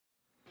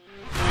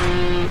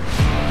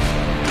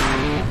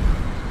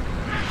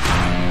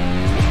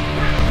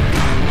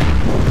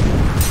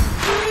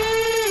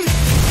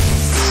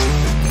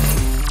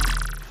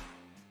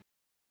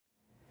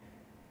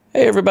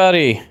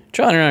Everybody,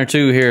 Charlie Runner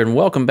 2 here, and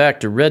welcome back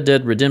to Red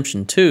Dead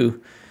Redemption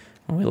 2.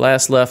 When we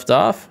last left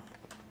off,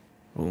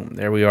 boom,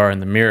 there we are in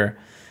the mirror.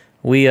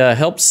 We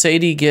helped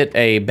Sadie get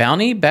a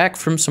bounty back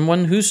from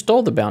someone who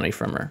stole the bounty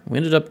from her. We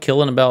ended up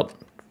killing about,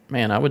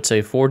 man, I would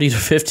say 40 to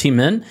 50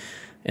 men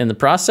in the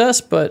process,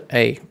 but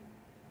hey,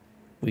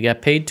 we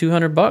got paid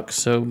 200 bucks,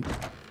 so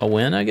a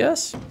win, I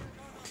guess.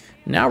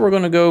 Now we're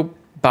going to go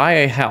buy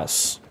a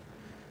house.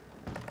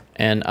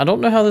 And I don't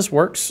know how this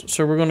works,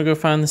 so we're going to go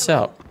find this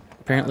out.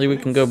 Apparently we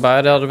can go buy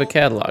it out of a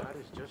catalog.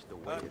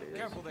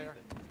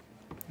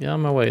 Yeah,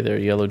 on my way there,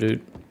 yellow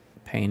dude.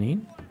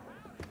 Painting.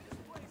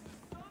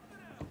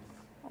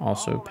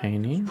 Also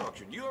painting.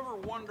 You ever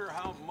wonder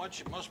how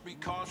much it must be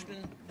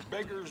costing?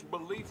 Beggar's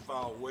belief,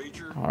 I'll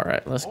wager. All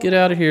right, let's get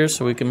out of here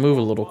so we can move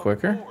a little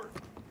quicker.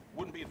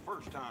 Wouldn't be the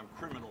first time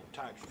criminal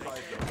types tried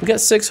to... We got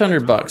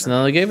 600 bucks.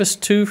 Now they gave us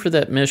 2 for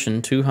that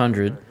mission,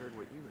 200.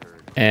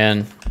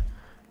 And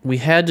we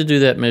had to do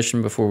that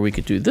mission before we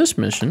could do this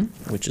mission,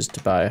 which is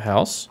to buy a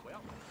house.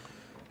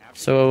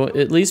 So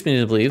it leads me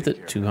to believe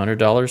that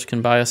 $200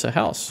 can buy us a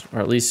house,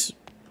 or at least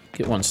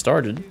get one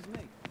started.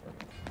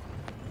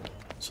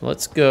 So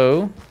let's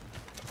go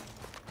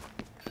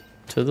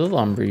to the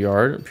lumber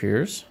yard, it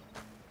appears.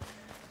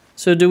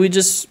 So do we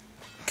just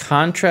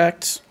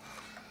contract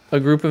a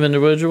group of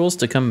individuals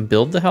to come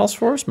build the house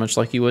for us, much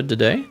like you would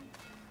today?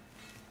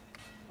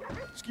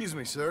 Excuse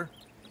me, sir.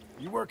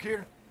 You work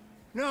here?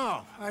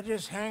 No, I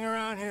just hang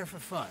around here for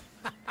fun.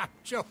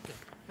 Joking.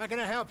 How can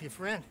I help you,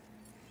 friend?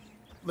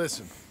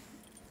 Listen,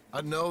 I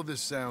know this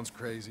sounds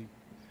crazy.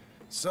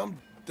 Some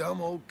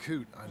dumb old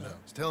coot I know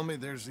is telling me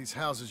there's these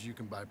houses you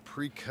can buy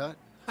pre-cut.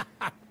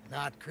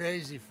 Not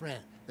crazy,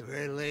 friend. The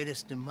very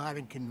latest in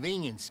modern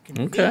convenience.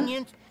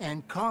 Convenient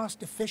and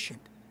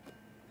cost-efficient.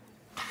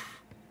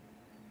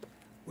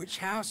 Which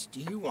house do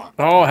you want?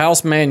 Oh,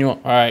 house manual.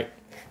 All right.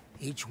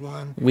 Each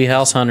one. We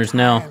house hunters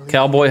now.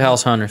 Cowboy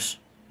house hunters.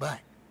 But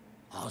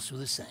also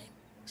the same.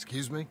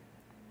 Excuse me?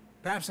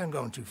 Perhaps I'm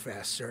going too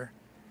fast, sir.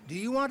 Do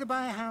you want to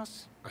buy a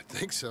house? I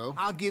think so.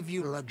 I'll give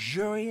you a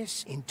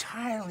luxurious,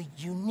 entirely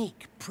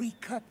unique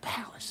pre-cut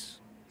palace.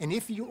 And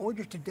if you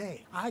order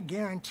today, I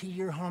guarantee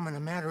you're home in a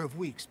matter of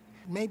weeks,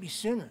 maybe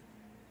sooner.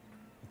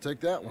 I'll take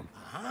that one.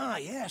 Ah,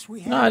 yes,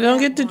 we have. No, I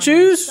don't that get to one in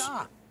choose.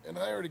 stock. And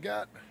I already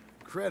got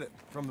credit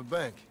from the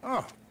bank.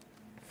 Oh,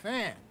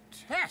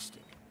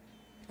 fantastic.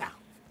 Now,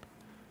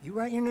 you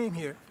write your name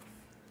here,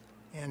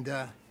 and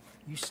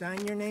you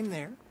sign your name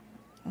there.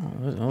 Oh,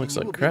 that looks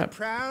You like will be crap. the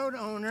proud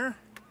owner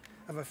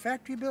of a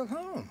factory-built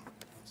home.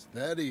 It's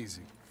that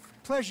easy.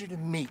 Pleasure to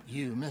meet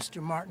you,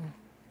 Mr. Martin.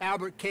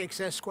 Albert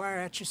Cakes, Esquire,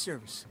 at your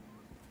service.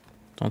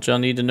 Don't y'all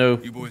need to know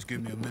You boys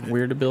give me a minute.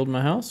 where to build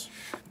my house?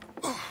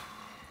 What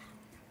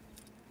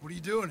are you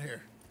doing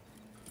here?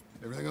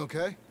 Everything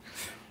okay?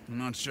 I'm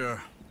not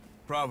sure.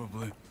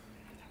 Probably.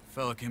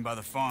 Fella came by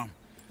the farm.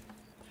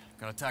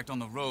 Got attacked on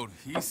the road.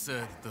 He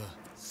said the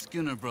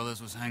Skinner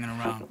brothers was hanging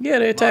around. Yeah,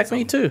 they attacked Lots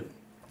me of them. too.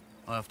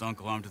 I left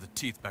Uncle armed to the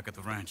teeth back at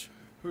the ranch.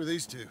 Who are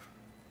these two?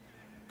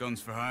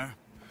 Guns for hire?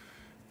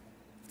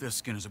 If there's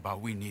Skinner's about,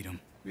 we need them.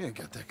 We ain't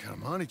got that kind of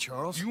money,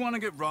 Charles. You want to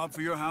get robbed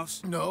for your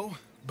house? No,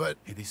 but...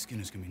 Hey, these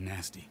Skinners can be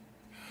nasty.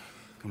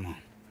 Come on.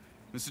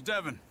 Mr.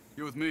 Devon,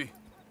 you're with me.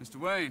 Mr.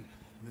 Wayne,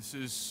 this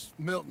is...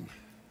 Milton.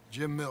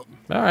 Jim Milton.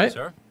 All right.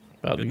 Sir?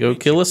 About to Good to go meet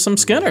kill you. us some We're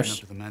heading Skinners. up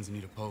to the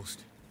Manzanita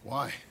Post.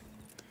 Why?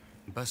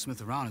 The best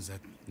smith around is that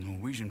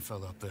Norwegian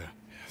fella up there.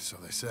 So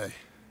they say.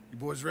 You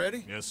boys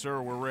ready? Yes, sir,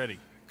 we're ready.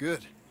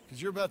 Good.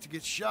 Because you're about to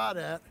get shot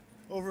at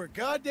over a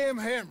goddamn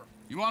hammer.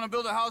 You want to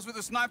build a house with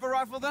a sniper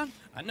rifle, then?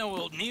 I know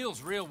old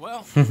Neil's real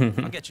well.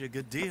 I'll get you a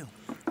good deal.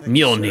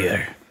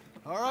 Mjolnir.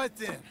 All right,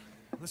 then.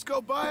 Let's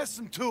go buy us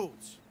some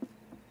tools.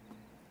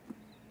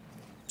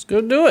 Let's go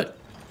do it.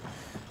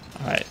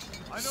 All right.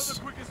 I know the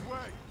quickest way.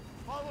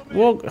 Follow me.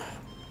 Well,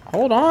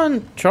 hold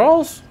on,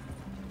 Charles.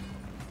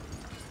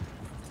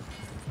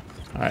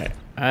 All right.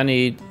 I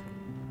need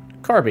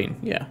carbine.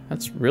 Yeah,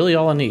 that's really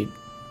all I need.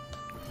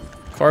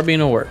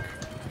 Carbine will work.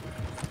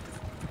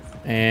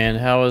 And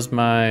how is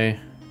my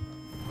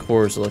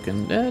cores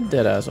looking?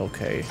 Deadeye's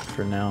okay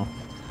for now.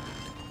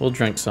 We'll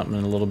drink something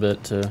in a little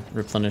bit to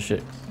replenish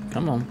it.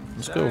 Come on,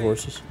 let's go,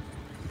 horses.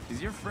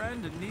 Is your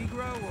friend a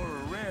Negro or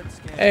a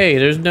Redskin? Hey,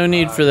 there's no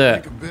need for I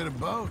that. think a bit of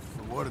both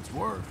for what it's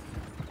worth.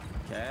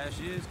 Cash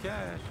is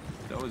cash,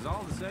 so it's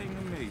all the same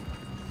to me.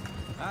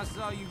 I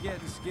saw you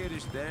getting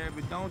skittish there,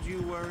 but don't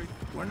you worry.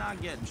 We're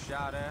not getting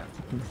shot at.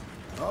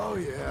 Oh,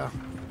 yeah.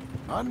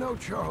 I know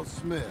Charles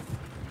Smith.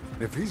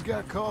 If he's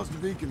got cause to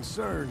be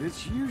concerned,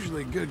 it's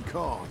usually good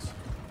cause.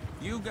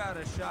 You got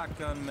a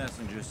shotgun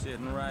messenger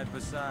sitting right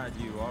beside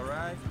you, all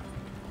right?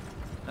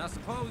 Now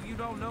suppose you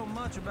don't know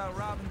much about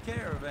robbing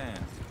caravans.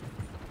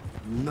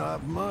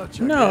 Not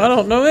much, No, I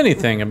don't know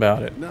anything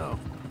about it. No.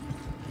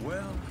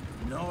 Well,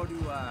 nor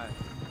do I.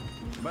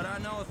 But I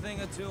know a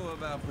thing or two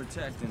about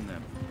protecting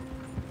them.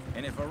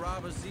 And if a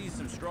robber sees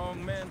some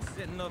strong men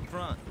sitting up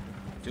front,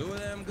 2 of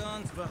them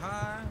guns for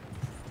hire,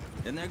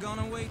 then they're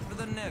gonna wait for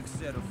the next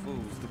set of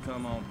fools to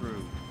come on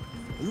through.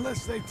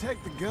 Unless they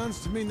take the guns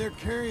to mean they're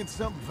carrying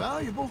something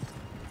valuable.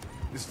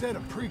 Instead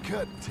of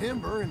pre-cut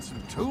timber and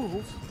some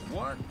tools.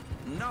 What?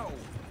 No.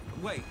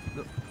 Wait,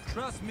 look,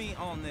 trust me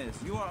on this.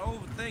 You are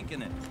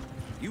overthinking it.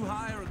 You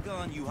hire a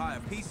gun, you hire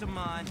peace of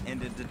mind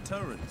and a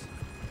deterrence.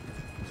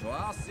 So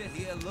I'll sit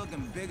here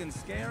looking big and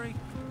scary,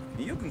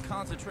 and you can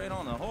concentrate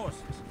on the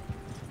horses.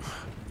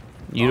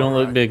 You don't All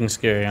look right. big and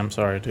scary. I'm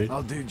sorry, dude.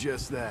 I'll do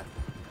just that.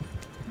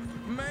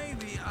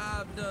 Maybe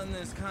I've done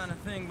this kind of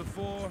thing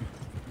before,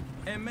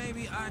 and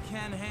maybe I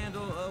can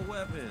handle a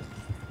weapon.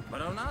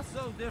 But I'm not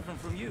so different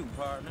from you,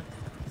 partner.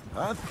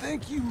 I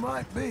think you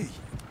might be.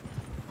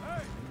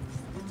 Hey,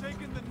 we're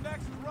taking the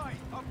next right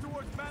up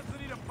towards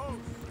Manzanita Post.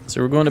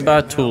 So we're going to buy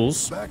Okay, now,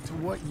 tools. Back to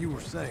what you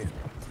were saying.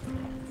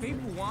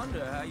 People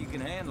wonder how you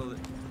can handle it,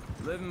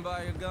 living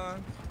by your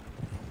gun.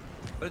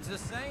 But it's the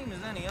same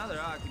as any other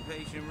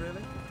occupation,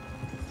 really.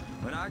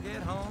 When I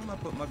get home, I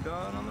put my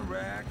gun on the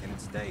rack and it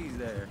stays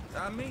there.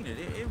 I mean it,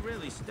 it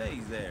really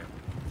stays there.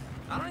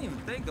 I don't even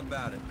think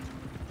about it.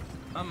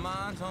 My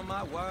mind's on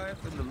my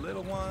wife and the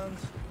little ones.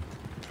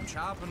 I'm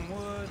chopping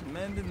wood,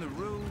 mending the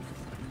roof,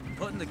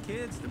 putting the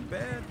kids to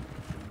bed.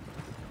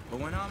 But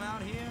when I'm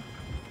out here,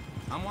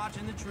 I'm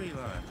watching the tree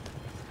line.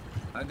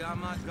 I got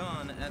my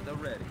gun at the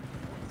ready.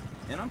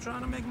 And I'm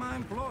trying to make my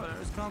employer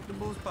as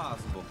comfortable as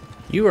possible.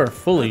 You are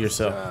full of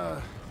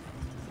yourself.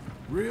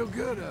 Real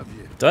good of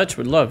you. Dutch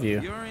would love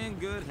you. You're in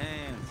good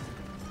hands.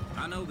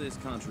 I know this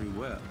country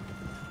well.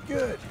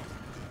 Good.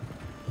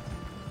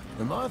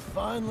 Am I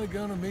finally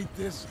gonna meet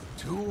this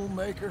tool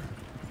maker?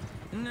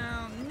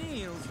 Now,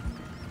 Niels,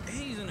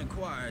 he's an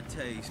acquired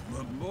taste,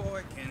 but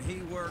boy, can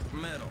he work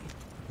metal.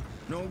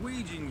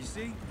 Norwegian, you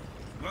see?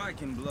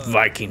 Viking blood.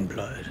 Viking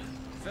blood.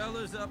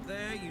 Fellas up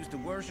there used to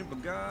worship a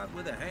god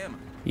with a hammer.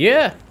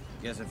 Yeah.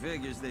 Guess I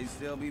figures they'd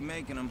still be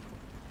making them.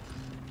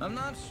 I'm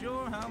not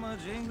sure how much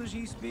English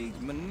he speaks,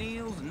 but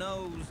Niels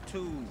knows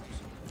tools.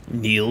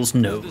 Niels The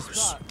knows.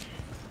 spot,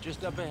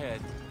 just up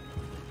ahead.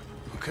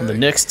 Okay. On the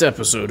next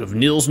episode of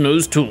Niels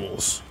Knows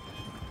Tools,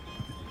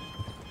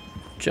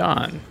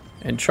 John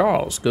and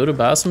Charles go to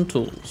buy some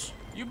tools.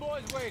 You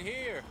boys wait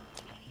here.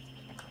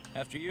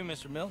 After you,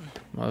 Mr. Milton.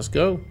 Let's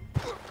go.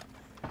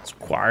 Let's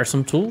acquire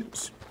some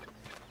tools.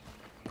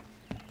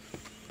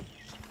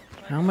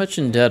 How much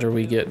in debt are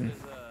we getting?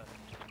 Is,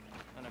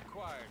 an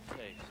acquired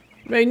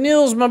taste. Hey,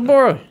 Niels, my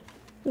boy.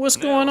 What's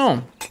going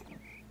on?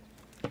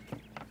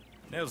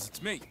 Nils,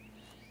 it's me.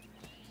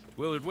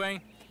 Willard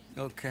Wayne.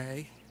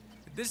 Okay.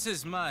 This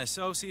is my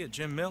associate,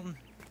 Jim Milton.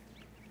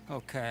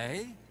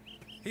 Okay.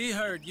 He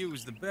heard you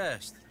was the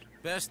best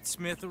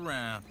smith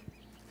around.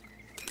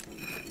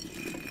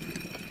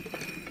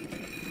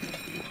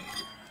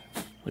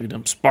 Look at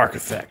them spark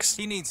effects.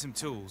 He needs some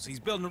tools. He's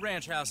building a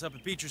ranch house up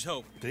at Beecher's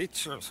Hope.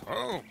 Beecher's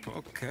Hope.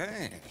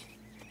 Okay.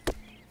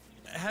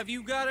 Have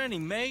you got any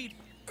made?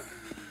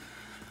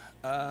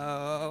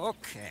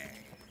 Okay.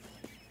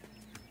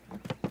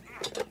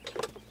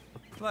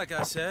 Like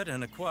I said,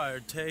 an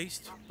acquired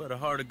taste, but a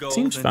heart of gold.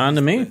 Seems and fine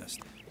to he's the me. best.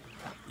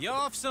 You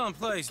off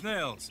someplace,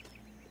 Nils?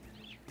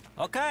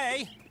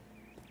 Okay.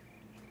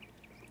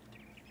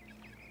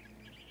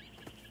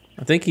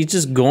 I think he's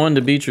just going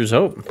to Beecher's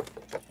Hope.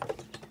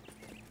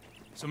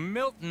 So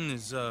Milton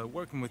is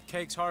working with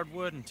Cakes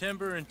Hardwood and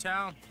Timber in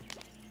town.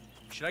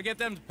 Should I get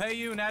them to pay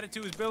you and add it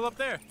to his bill up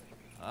there?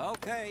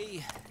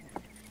 Okay.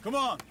 Come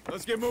on,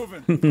 let's get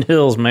moving.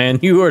 Niels, man,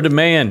 you are the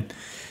man.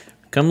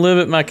 Come live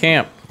at my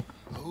camp.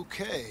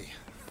 Okay.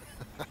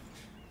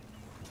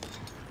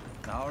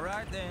 All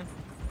right then,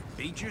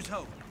 Beecher's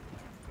Hope.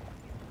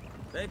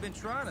 They've been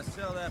trying to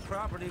sell that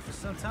property for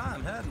some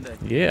time, hadn't they?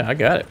 Yeah, I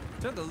got it.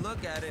 Took a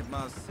look at it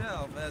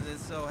myself, as it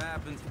so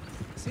happens.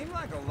 Seemed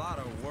like a lot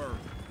of work.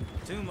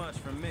 Too much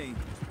for me.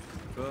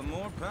 But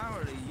more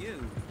power to you.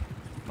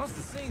 Must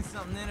have seen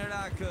something in it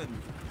I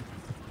couldn't.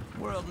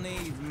 World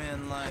needs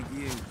men like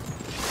you.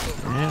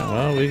 Yeah,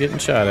 well, we're getting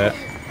shot at.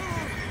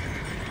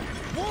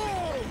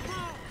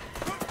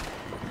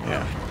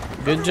 Yeah.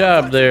 Good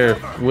job there,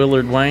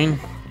 Willard Wayne.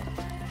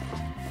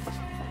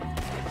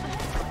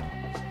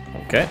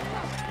 Okay.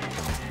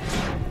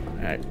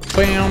 Alright.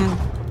 Bam.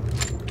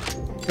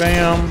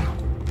 Bam.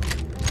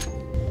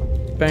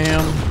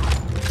 Bam.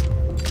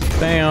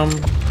 Bam.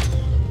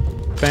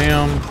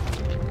 Bam.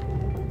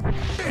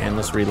 And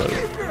let's reload.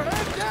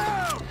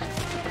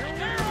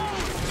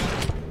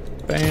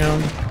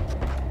 Bam.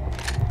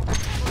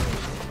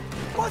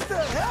 What the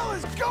hell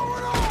is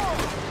going on?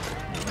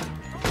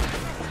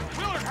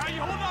 Willard, how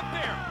you hold up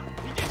there?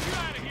 We get you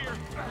out of here.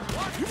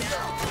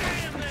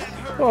 Damn, that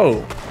hurt. Whoa.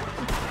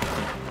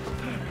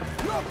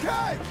 You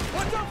okay?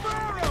 What's up for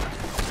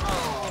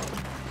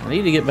I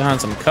need to get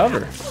behind some cover.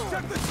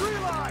 Check the tree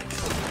line.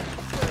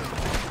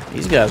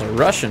 These guys are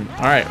rushing.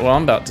 All right, well,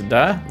 I'm about to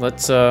die.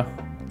 Let's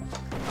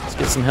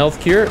get some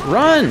health cure.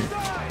 Run!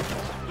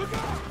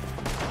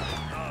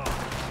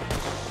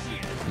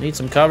 Need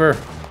some cover.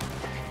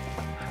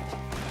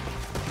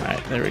 All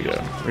right, there we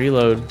go.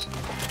 Reload.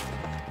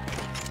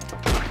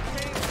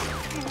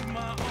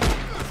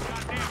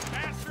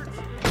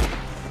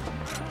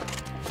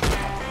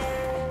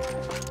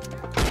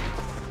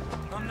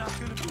 I'm not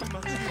gonna do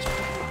much.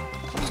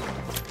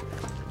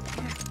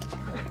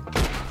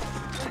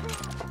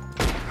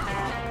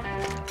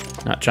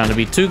 Not trying to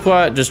be too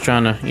quiet, just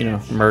trying to, you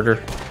know, murder.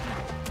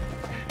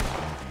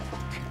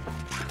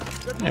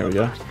 There we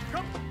go.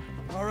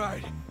 All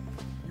right.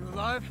 You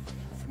alive?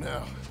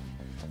 Now,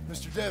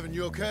 Mr. Devon,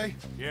 you okay?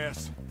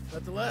 Yes,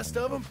 That the last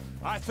of them?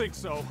 I think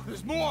so.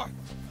 There's more.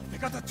 They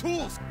got the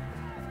tools.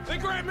 They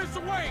grabbed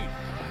Mr. Wayne.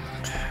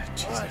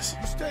 All right,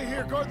 you stay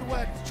here, guard the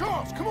wagons.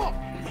 Charles, come on.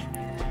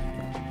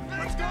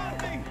 Let's go.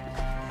 Over here.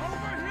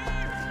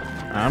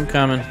 I'm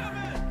coming.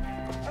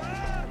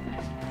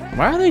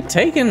 Why are they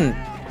taking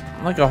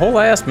like a whole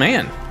ass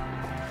man?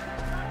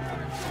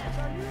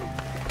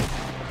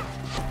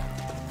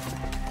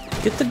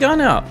 Get the gun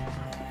out.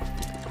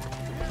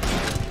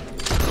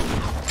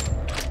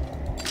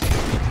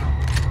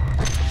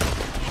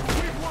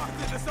 We've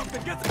walked into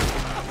something. Get the...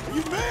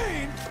 You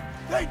mean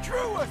they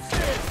drew us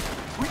in?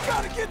 We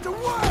gotta get the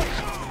way.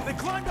 They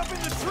climbed up in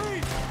the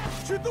trees.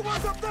 Shoot the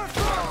ones up there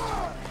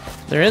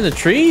first. They're in the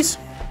trees?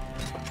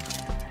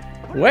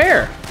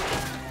 Where?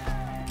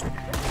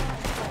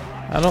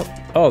 I don't...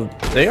 Oh,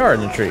 they are in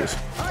the trees.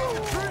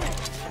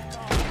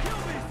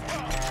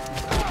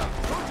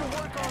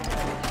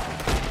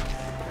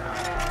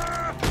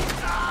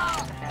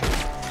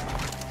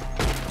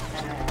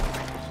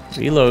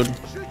 Reload.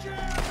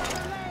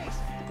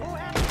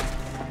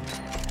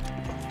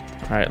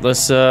 Alright,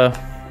 let's Okay,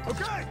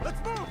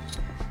 let's move.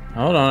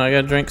 hold on, I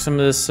gotta drink some of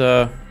this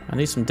I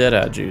need some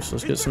Deadeye juice.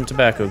 Let's get some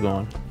tobacco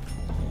going.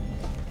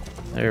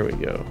 There we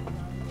go.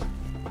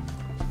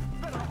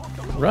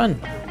 Run.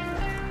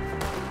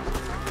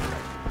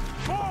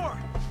 More.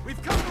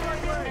 We've come the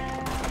right way.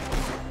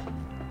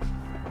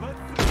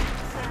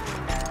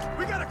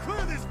 We gotta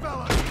clear these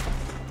fellas.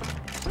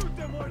 Shoot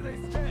them where they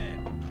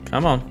stand.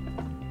 Come on.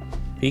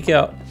 Peek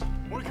out.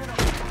 We're gonna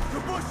the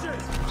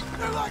bushes.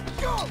 They're like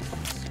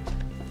ghosts.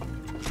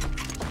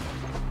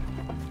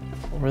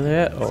 Where they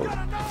at? Oh.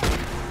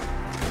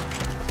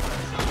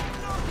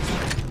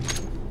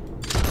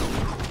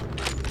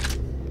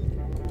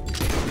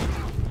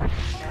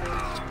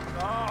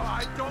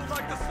 I don't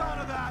like the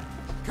sound of that.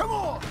 Come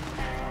on.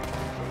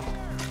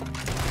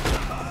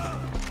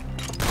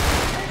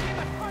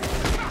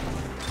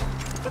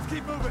 Let's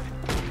keep moving.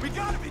 We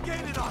gotta be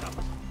gaining on them.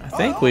 I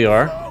think we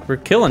are. We're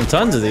killing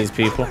tons of these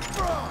people.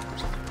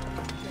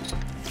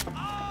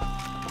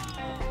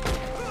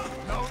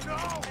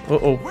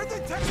 Uh-oh. Where'd they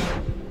take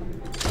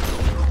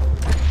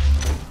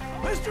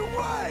Mr.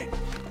 Wayne!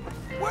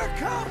 We're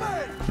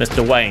coming!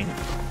 Mr. Wayne.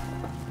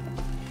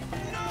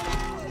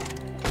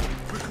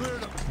 We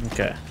cleared them.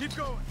 Okay. Keep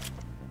going.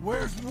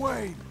 Where's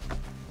Wayne?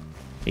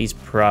 He's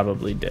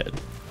probably dead.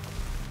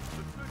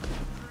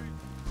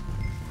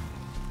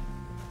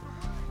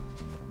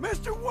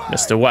 Mr. Wayne!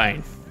 Mr.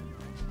 Wayne.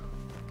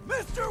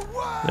 Mr.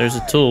 Wayne! There's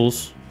the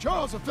tools.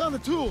 Charles, I found the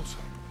tools.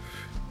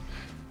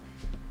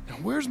 Now,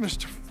 where's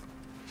Mr.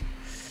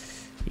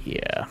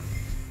 Yeah.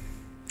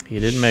 He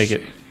didn't make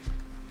it.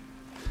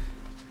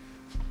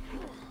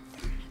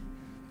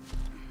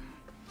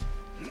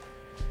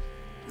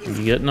 Are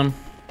you getting them?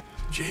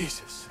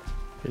 Jesus.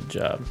 Good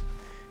job.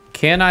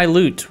 Can I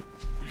loot?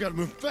 We gotta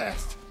move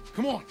fast.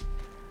 Come on.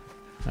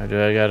 Or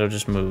do I gotta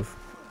just move?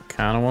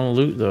 Kinda wanna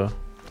loot though.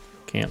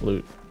 Can't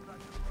loot.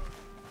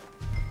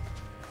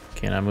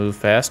 Can I move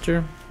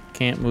faster?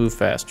 Can't move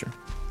faster.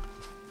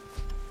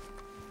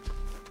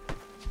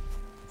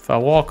 If I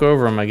walk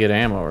over them, I get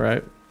ammo,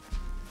 right?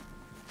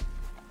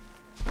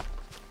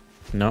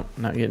 Nope,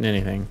 not getting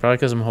anything. Probably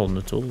because I'm holding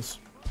the tools.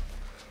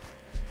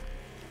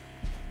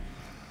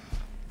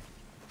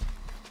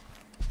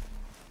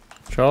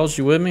 Charles,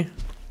 you with me?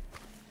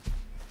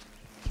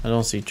 I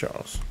don't see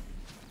Charles.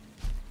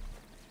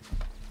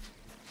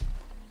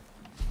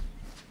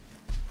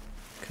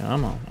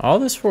 Come on. All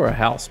this for a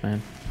house,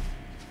 man.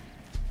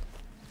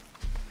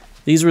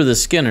 These were the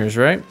Skinners,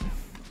 right?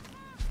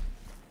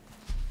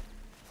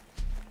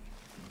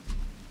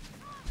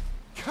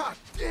 God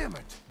damn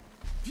it.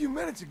 A few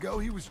minutes ago,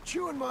 he was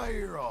chewing my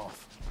ear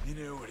off. He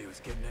knew what he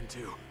was getting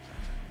into.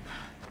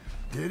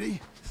 Did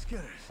he?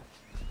 Skinners.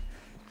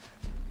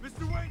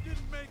 Mr. Wayne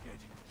didn't make it.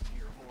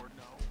 Dear Lord,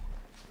 no.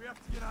 We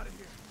have to get out of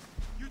here.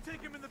 You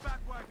take him in the back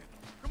wagon.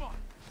 Come on,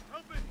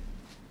 help me.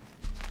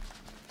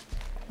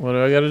 What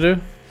do I gotta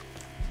do?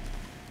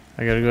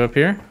 I gotta go up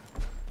here?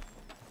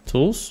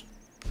 Tools?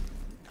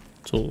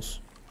 Tools.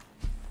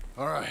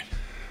 All right.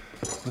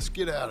 Let's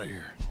get out of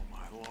here. Oh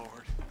my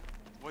Lord.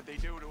 What'd they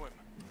do to him?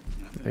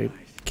 They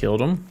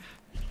killed him.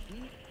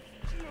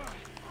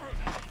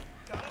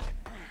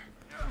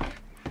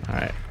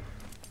 Alright.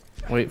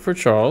 Wait for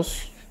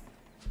Charles.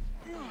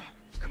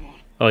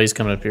 Oh, he's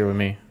coming up here with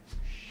me.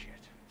 Shit.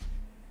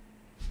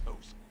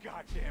 Those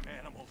goddamn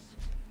animals.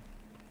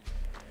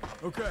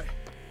 Okay.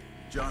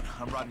 John,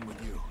 I'm riding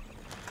with you.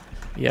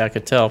 Yeah, I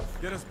could tell.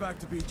 Get us back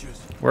to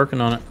Beaches.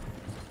 Working on it.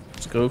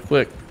 Let's go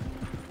quick.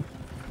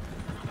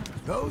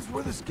 Those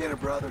were the Skinner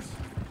brothers.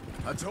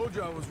 I told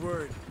you I was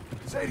worried.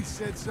 Sadie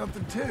said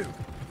something too.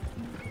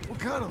 What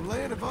kind of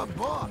land have I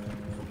bought?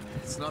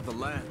 It's not the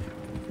land.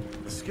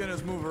 The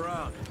Skinners move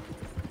around.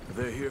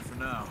 They're here for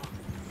now.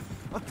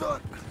 I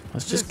thought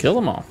Let's just kill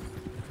them all.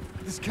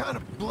 This kind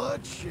of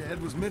bloodshed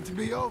was meant to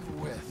be over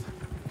with.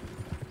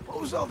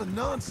 What was all the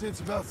nonsense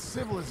about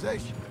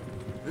civilization?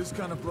 This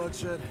kind of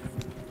bloodshed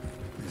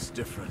is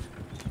different.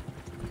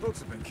 Folks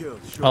have been killed,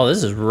 sure. Oh,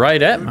 this is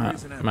right at Good my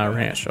reason and my bad,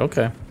 ranch.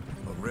 Okay.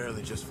 But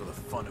rarely just for the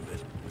fun of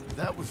it.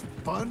 That was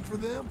fun for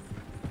them?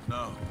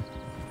 No,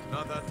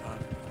 not that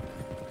time.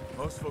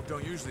 Most folk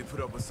don't usually put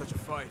up with such a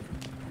fight.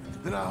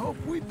 Then I hope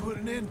we put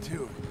an end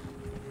to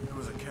it. There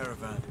was a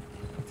caravan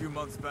a few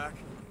months back.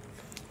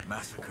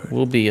 Massacred.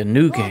 We'll be a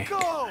new gang.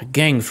 A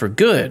gang for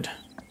good.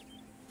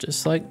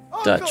 Just like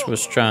Dutch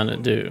was trying to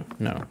do.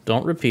 No,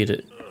 don't repeat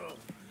it.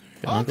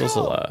 Your uncle's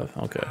alive.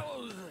 Okay.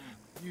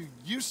 You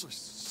useless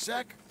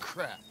sack of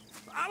crap.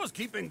 I was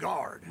keeping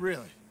guard.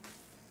 Really?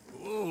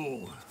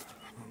 Whoa.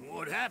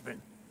 What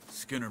happened?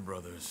 Skinner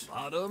brothers. A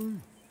lot of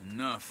them?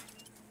 Enough.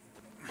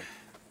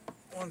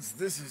 Once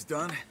this is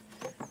done,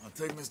 I'll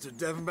take Mr.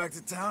 Devon back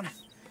to town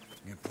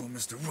and get poor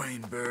Mr.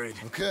 Wayne buried.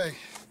 Okay.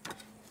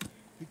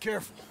 Be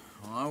careful.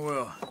 Oh, I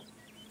will.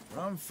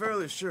 But I'm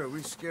fairly sure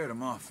we scared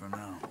him off for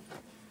now.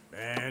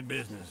 Bad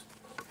business.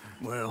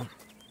 Well,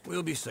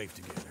 we'll be safe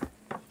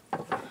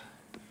together.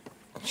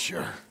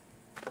 Sure.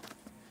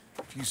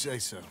 If you say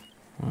so.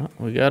 Well,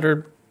 we got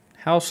our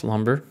house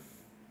lumber.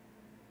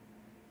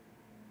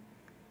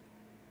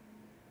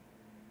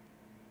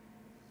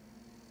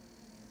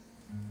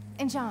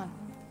 And John,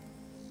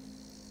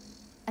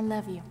 I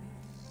love you.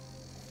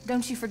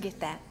 Don't you forget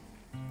that.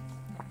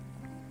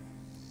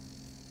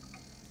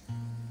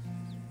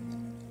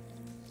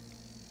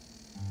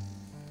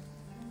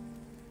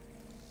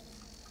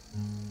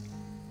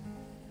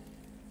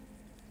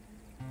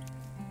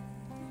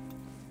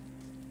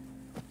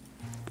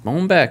 Come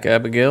on back,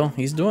 Abigail.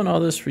 He's doing all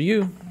this for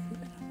you.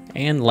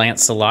 And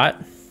Lancelot.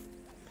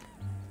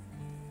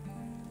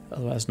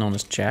 Otherwise known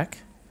as Jack.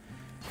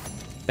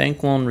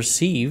 Bank loan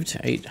received,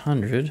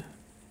 800.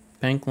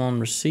 Bank loan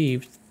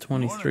received,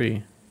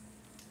 23.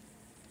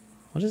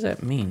 What does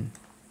that mean?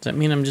 Does that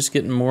mean I'm just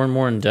getting more and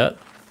more in debt?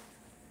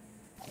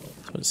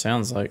 That's what it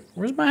sounds like.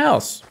 Where's my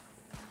house?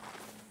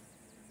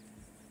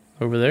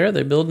 Over there? Are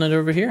they building it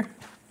over here?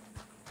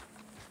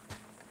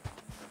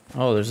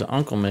 Oh, there's an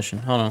uncle mission.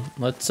 Hold on.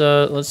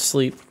 Let's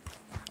sleep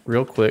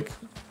real quick.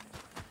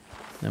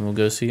 Then we'll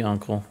go see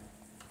uncle.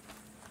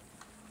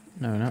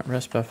 No, not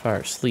rest by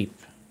fire. Sleep.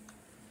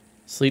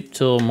 Sleep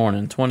till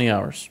morning. 20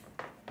 hours.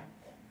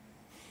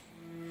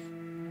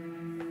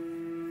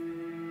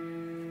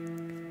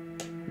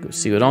 Go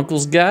see what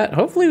uncle's got.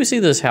 Hopefully we see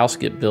this house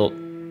get built.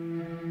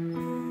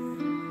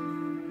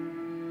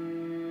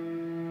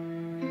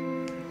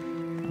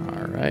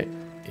 Alright.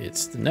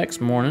 It's the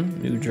next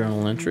morning. New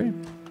journal entry.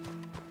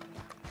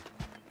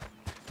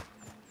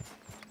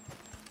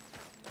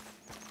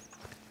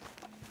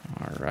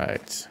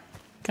 Alright.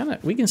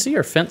 We can see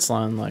our fence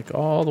line like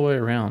all the way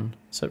around.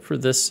 Except for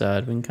this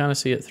side. We can kind of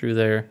see it through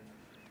there.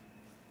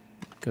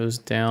 It goes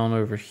down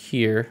over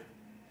here.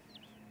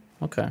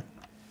 Okay.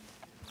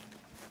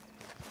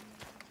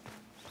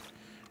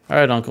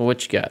 Alright, Uncle,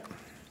 what you got?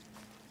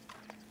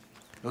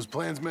 Those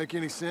plans make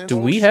any sense? Do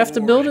we have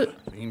to build it?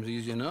 Seems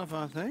easy enough,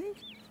 I think.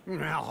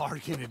 How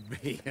hard can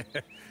it be?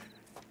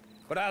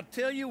 But I'll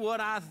tell you what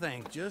I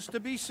think, just to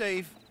be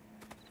safe.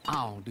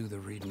 I'll do the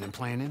reading and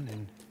planning,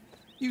 and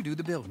you do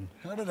the building.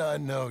 How did I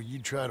know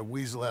you'd try to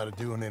weasel out of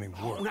doing any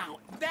work? Now,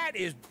 that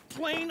is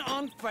plain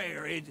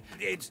unfair.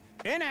 It's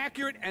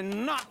inaccurate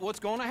and not what's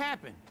going to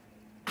happen.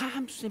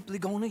 I'm simply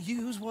going to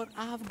use what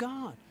I've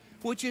got,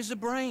 which is a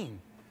brain.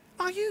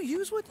 While you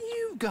use what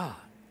you've got,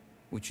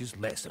 which is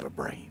less of a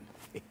brain.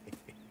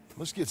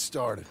 Let's get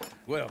started.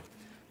 Well,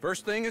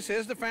 first thing it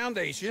says the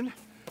foundation,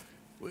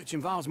 which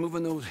involves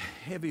moving those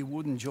heavy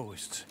wooden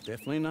joists.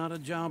 Definitely not a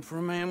job for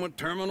a man with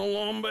terminal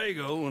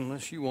lumbago,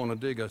 unless you want to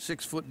dig a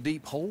 6-foot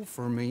deep hole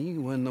for me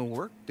when the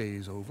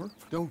workday's over.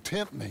 Don't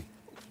tempt me.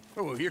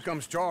 Oh, here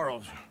comes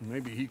Charles.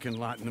 Maybe he can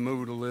lighten the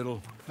mood a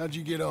little. How'd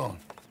you get on?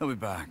 He'll be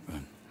back,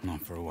 but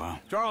not for a while.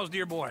 Charles,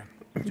 dear boy,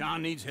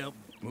 John needs help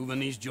moving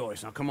these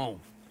joists. Now, come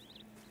on.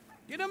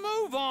 Get a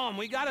move on.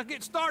 We gotta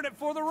get started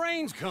before the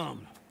rains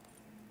come.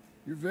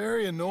 You're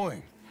very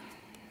annoying.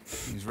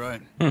 He's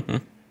right.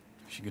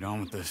 Should get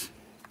on with this.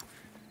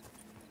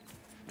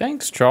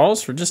 Thanks,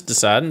 Charles, for just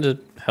deciding to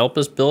help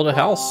us build a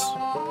house.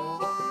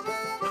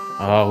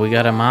 Oh, we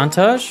got a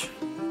montage?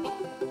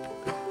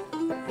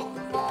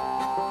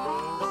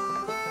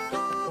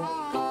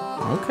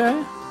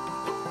 Okay.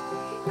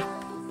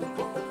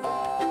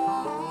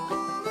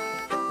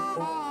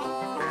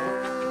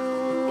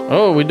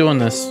 Oh, we doing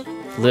this.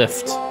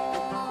 Lift.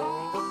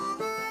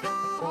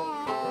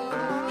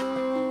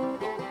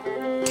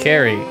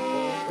 Carry.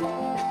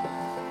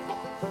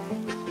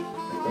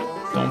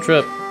 Don't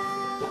trip.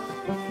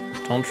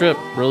 Don't trip.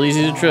 Real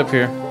easy to trip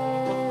here.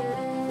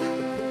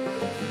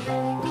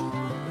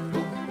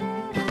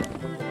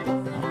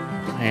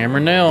 Hammer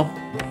nail.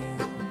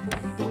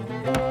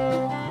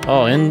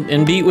 Oh,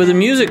 and beat with the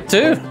music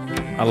too.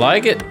 I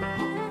like it.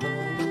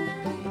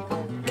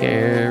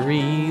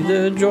 Carry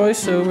the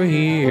joist over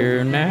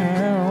here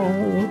now.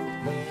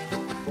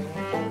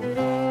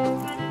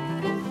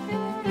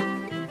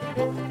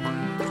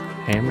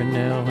 Hammer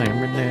nail,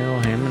 hammer nail,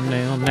 hammer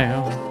nail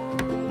now.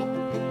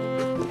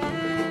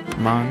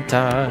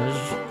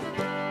 Montage.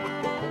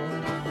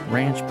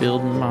 Ranch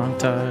building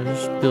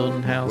montage.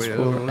 Building house Well,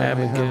 for let me have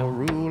a Abigail.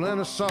 rule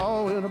and a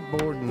saw and a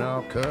board and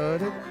I'll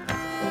cut it.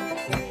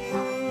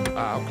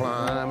 I'll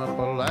climb up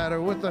a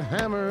ladder with a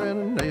hammer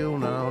and a nail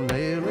and I'll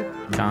nail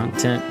it.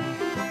 Content.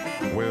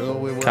 Well,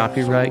 we worked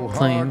Copyright so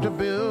claim. hard to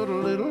build a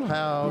little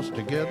house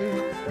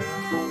together.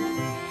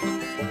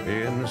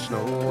 In the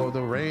snow or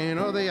the rain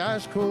or the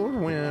ice cold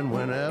wind,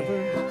 whenever.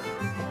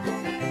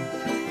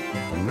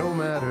 No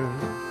matter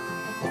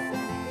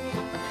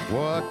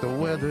what the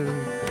weather,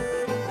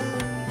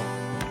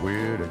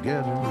 we're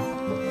together.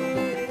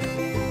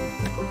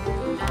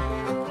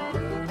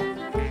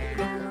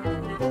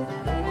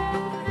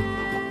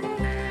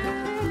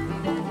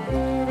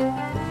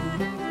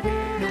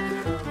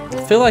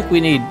 I feel like we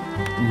need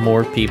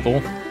more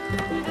people.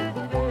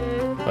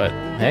 But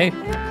hey,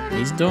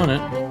 he's doing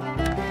it.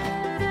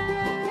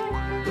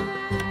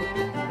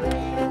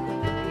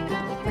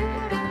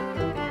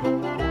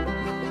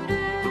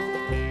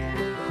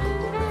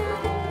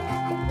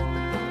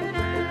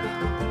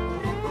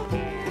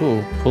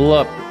 Ooh, pull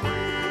up,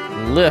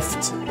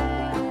 lift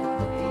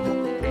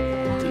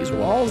these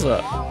walls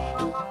up.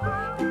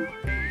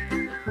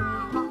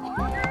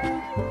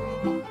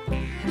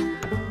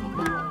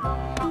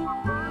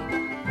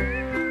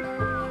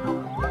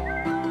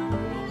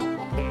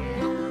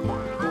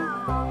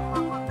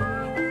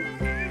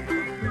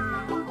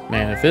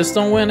 Man, if this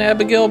don't win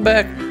Abigail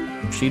back,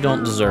 she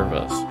don't deserve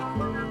us.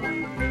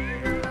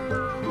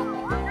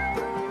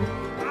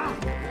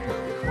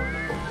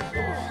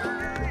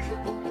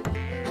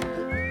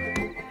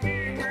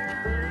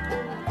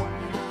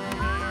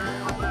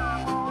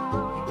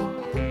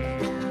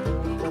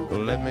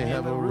 Let me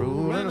have a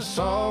rule and a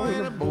saw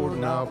and a board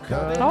and I'll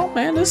cut it. Oh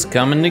man, this is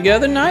coming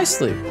together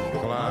nicely.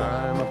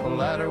 Climb up a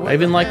ladder with I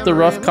even a like the hammer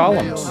rough and a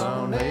columns. nail,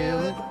 I'll nail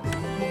it.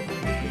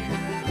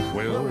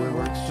 Well, we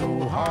worked so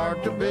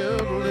hard to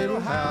build a little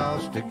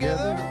house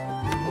together.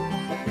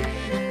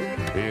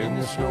 In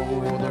the snow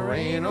or the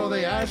rain or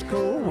the ice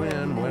cold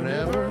wind,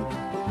 whenever.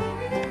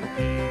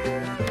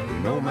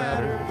 No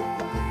matter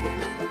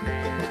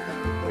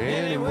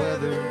any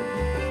weather,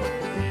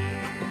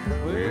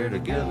 we're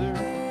together.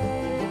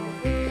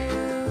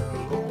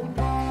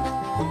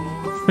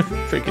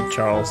 Freaking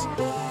Charles.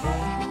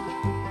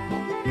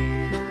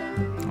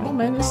 Oh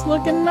man, it's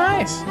looking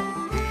nice.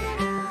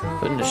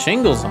 Putting the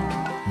shingles on.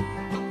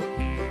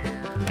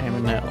 Hammer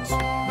nails.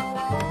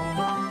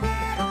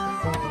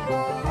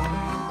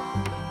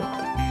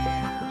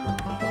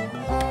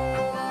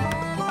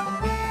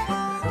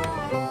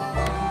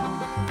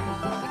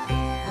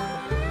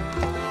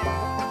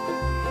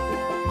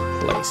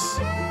 Place.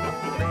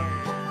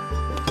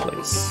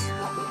 Place.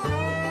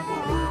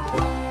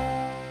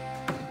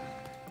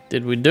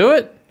 Did we do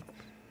it?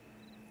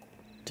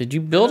 Did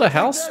you build a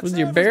house with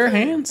your bare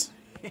hands?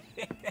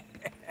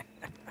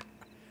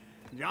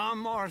 John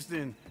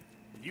Marston,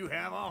 you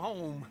have a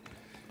home.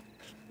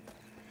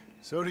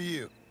 So do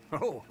you.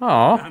 Oh,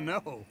 Aw. I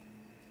know.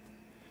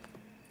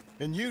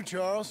 And you,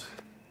 Charles,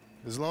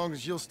 as long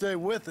as you'll stay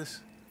with us.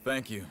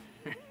 Thank you.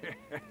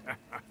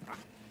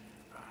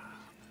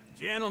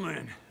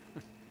 Gentlemen,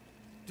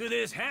 to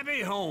this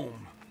happy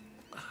home.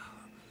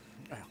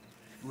 Well,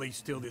 at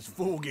least till this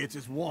fool gets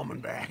his woman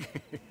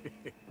back. You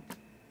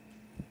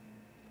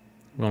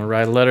want to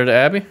write a letter to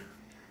Abby?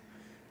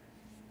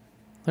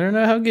 Let her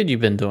know how good you've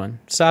been doing,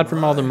 aside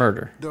from all the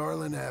murder.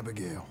 Darling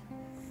Abigail,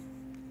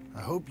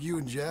 I hope you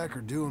and Jack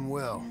are doing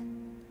well.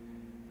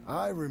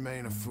 I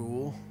remain a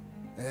fool,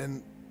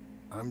 and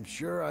I'm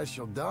sure I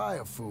shall die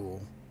a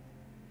fool.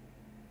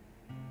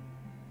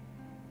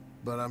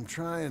 But I'm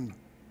trying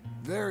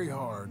very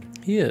hard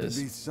He is.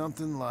 to be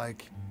something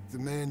like the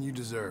man you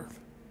deserve.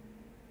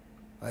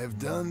 I have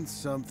done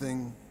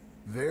something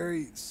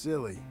very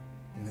silly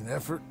in an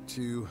effort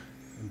to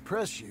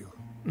impress you.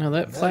 Now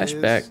that And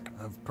flashback is,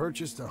 I've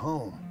purchased a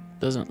home.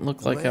 doesn't look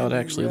The like how it land you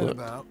actually read looked.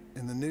 about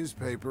in the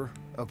newspaper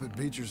up at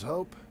Beecher's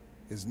Hope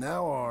is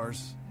now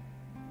ours,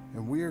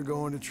 and we are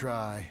going to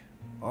try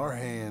our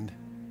hand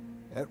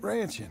at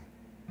ranching.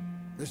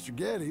 Mr.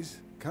 Geddes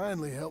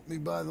kindly helped me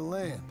buy the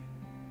land.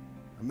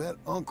 I met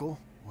Uncle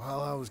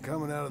while I was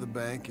coming out of the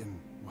bank, and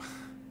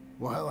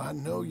while I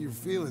know your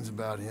feelings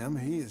about him,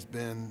 he has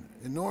been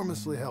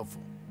enormously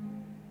helpful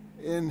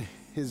in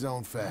his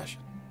own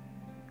fashion.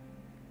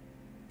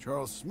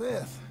 Charles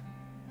Smith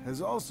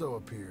has also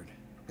appeared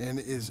and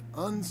is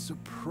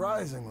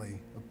unsurprisingly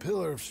a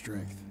pillar of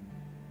strength.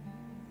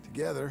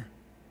 Together,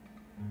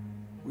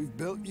 we've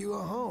built you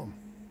a home.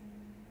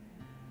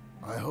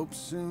 I hope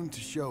soon to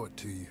show it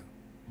to you.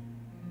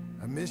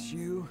 I miss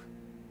you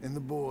and the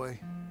boy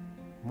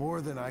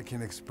more than I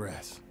can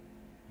express.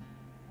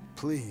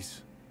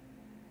 Please,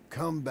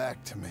 come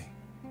back to me.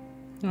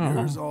 Aw.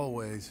 Yours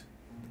always,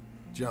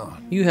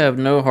 John. You have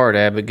no heart,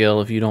 Abigail,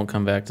 if you don't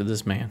come back to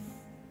this man.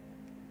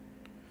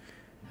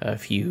 A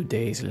few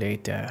days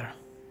later.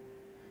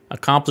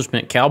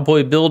 Accomplishment,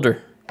 cowboy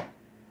builder.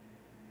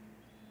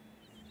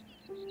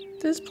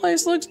 This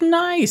place looks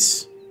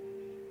nice.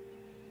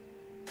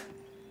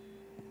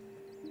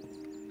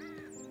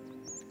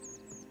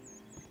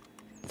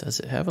 Does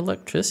it have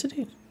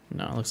electricity?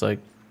 No, it looks like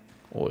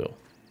oil.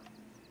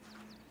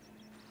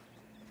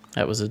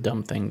 That was a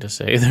dumb thing to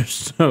say.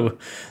 There's no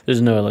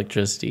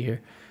electricity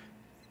here.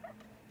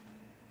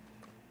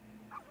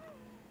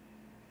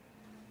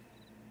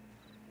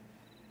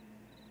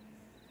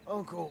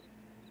 Uncle,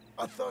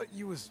 I thought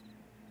you was...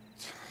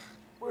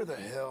 Where the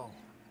hell?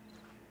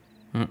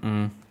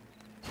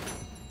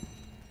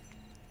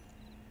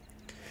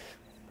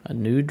 A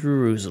New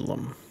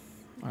Jerusalem.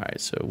 Alright,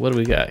 so what do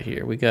we got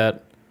here? We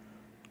got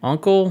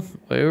Uncle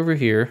way over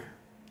here.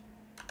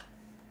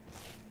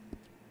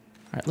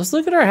 Alright, let's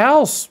look at our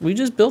house. We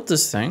just built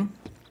this thing.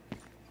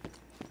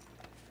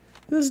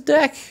 This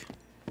deck.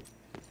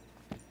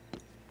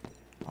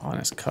 Oh, and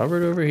it's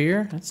covered over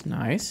here. That's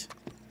nice.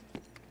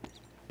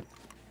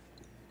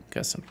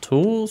 Got some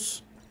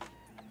tools.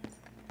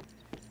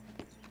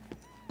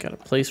 Got a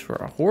place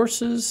for our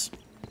horses.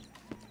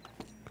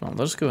 Come on,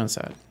 let's go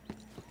inside.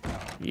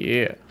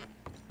 Yeah.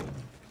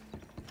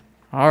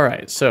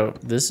 Alright, so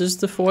this is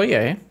the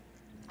foyer.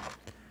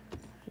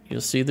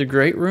 You'll see the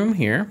great room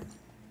here,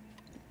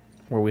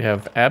 where we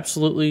have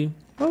absolutely,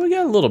 well, we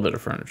got a little bit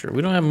of furniture.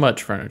 We don't have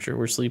much furniture.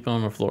 We're sleeping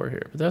on the floor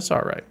here, but that's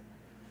all right.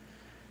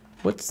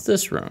 What's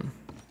this room?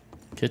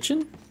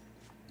 Kitchen?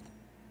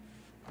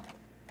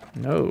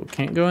 No,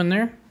 can't go in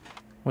there.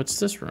 What's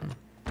this room?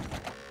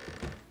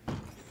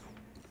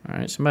 All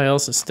right, somebody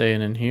else is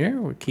staying in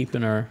here. We're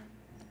keeping our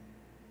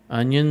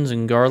onions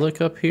and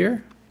garlic up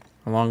here,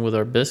 along with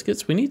our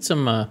biscuits. We need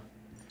some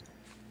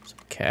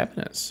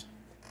cabinets.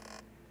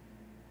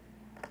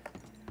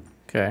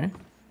 Okay.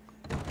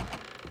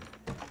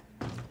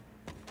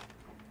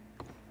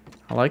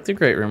 I like the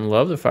great room.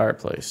 Love the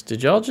fireplace.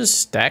 Did y'all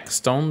just stack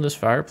stone this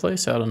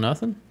fireplace out of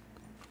nothing?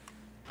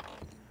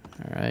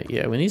 All right,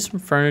 yeah, we need some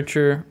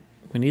furniture.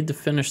 We need to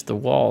finish the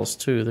walls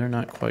too. They're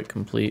not quite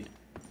complete.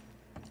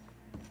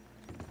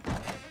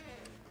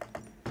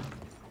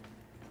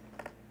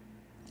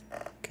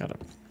 Got a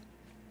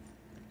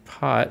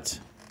pot.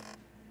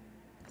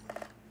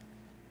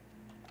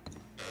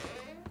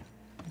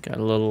 Got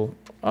a little,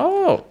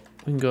 oh,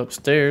 we can go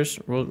upstairs.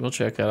 We'll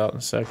check that out in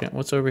a second.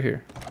 What's over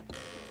here?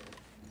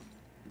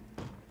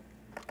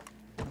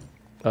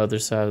 Other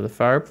side of the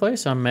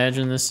fireplace. I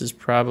imagine this is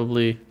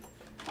probably,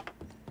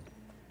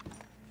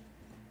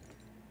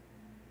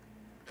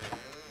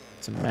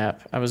 it's a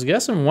map. I was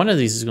guessing one of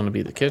these is going to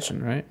be the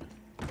kitchen, right?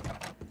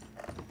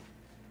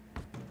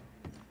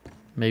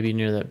 Maybe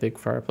near that big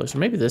fireplace, or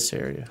maybe this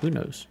area. Who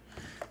knows?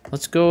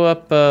 Let's go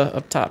up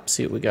up top,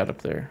 see what we got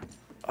up there.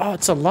 Oh,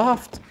 it's a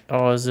loft.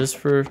 Oh, is this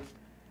for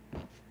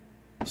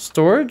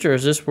storage, or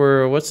is this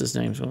where what's his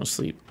name's going to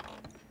sleep?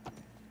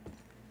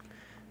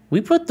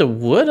 We put the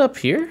wood up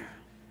here.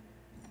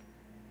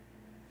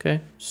 Okay,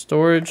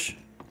 storage.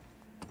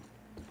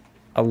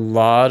 A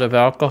lot of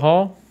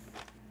alcohol.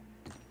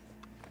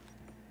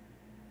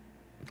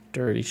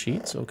 Dirty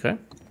sheets, okay.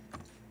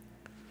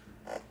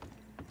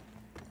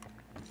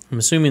 I'm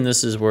assuming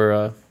this is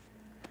where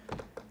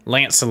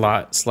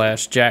Lancelot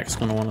 / Jack's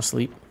gonna want to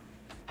sleep.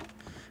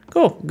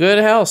 Cool, good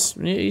house.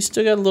 You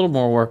still got a little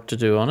more work to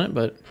do on it,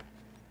 but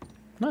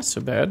not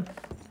so bad.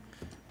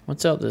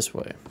 What's out this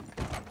way?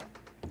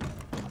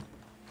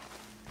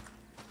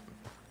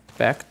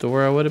 Back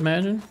door, I would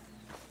imagine.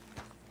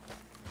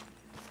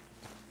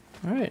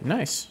 All right,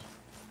 nice.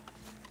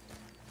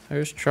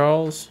 There's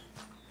Charles.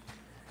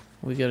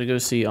 We gotta go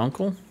see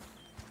Uncle.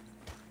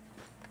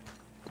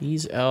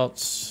 He's out.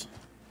 Is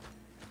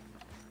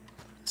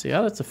he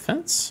out at the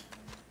fence?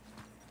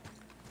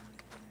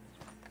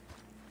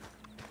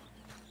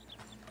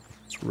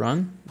 Let's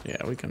run.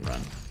 Yeah, we can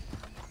run.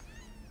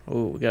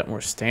 Oh, we got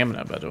more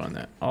stamina by doing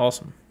that.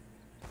 Awesome.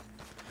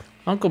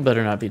 Uncle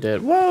better not be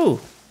dead. Whoa!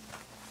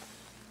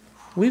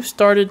 We've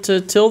started to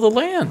till the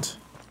land.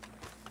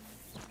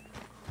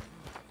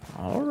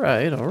 All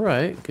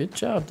right. Good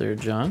job there,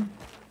 John.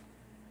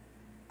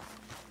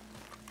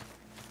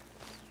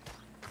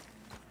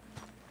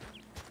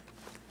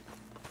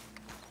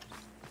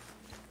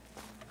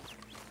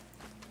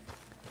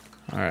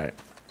 All right.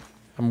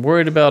 I'm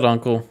worried about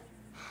Uncle,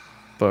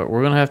 but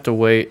we're going to have to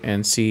wait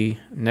and see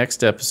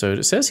next episode.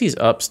 It says he's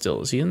up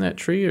still. Is he in that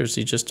tree, or is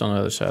he just on the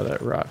other side of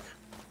that rock?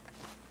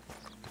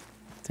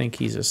 I think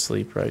he's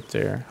asleep right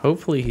there.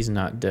 Hopefully he's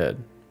not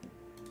dead.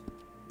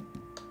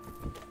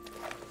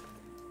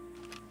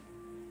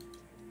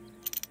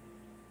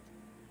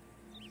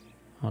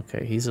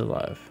 Okay, he's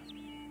alive.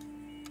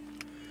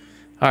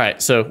 All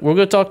right, so we're going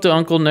to talk to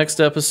Uncle next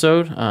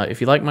episode. If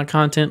you like my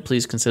content,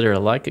 please consider a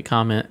like, a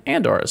comment,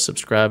 and or a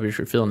subscribe if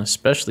you're feeling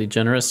especially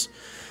generous.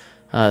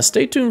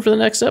 Stay tuned for the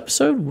next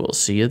episode. We'll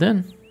see you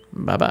then.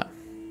 Bye-bye.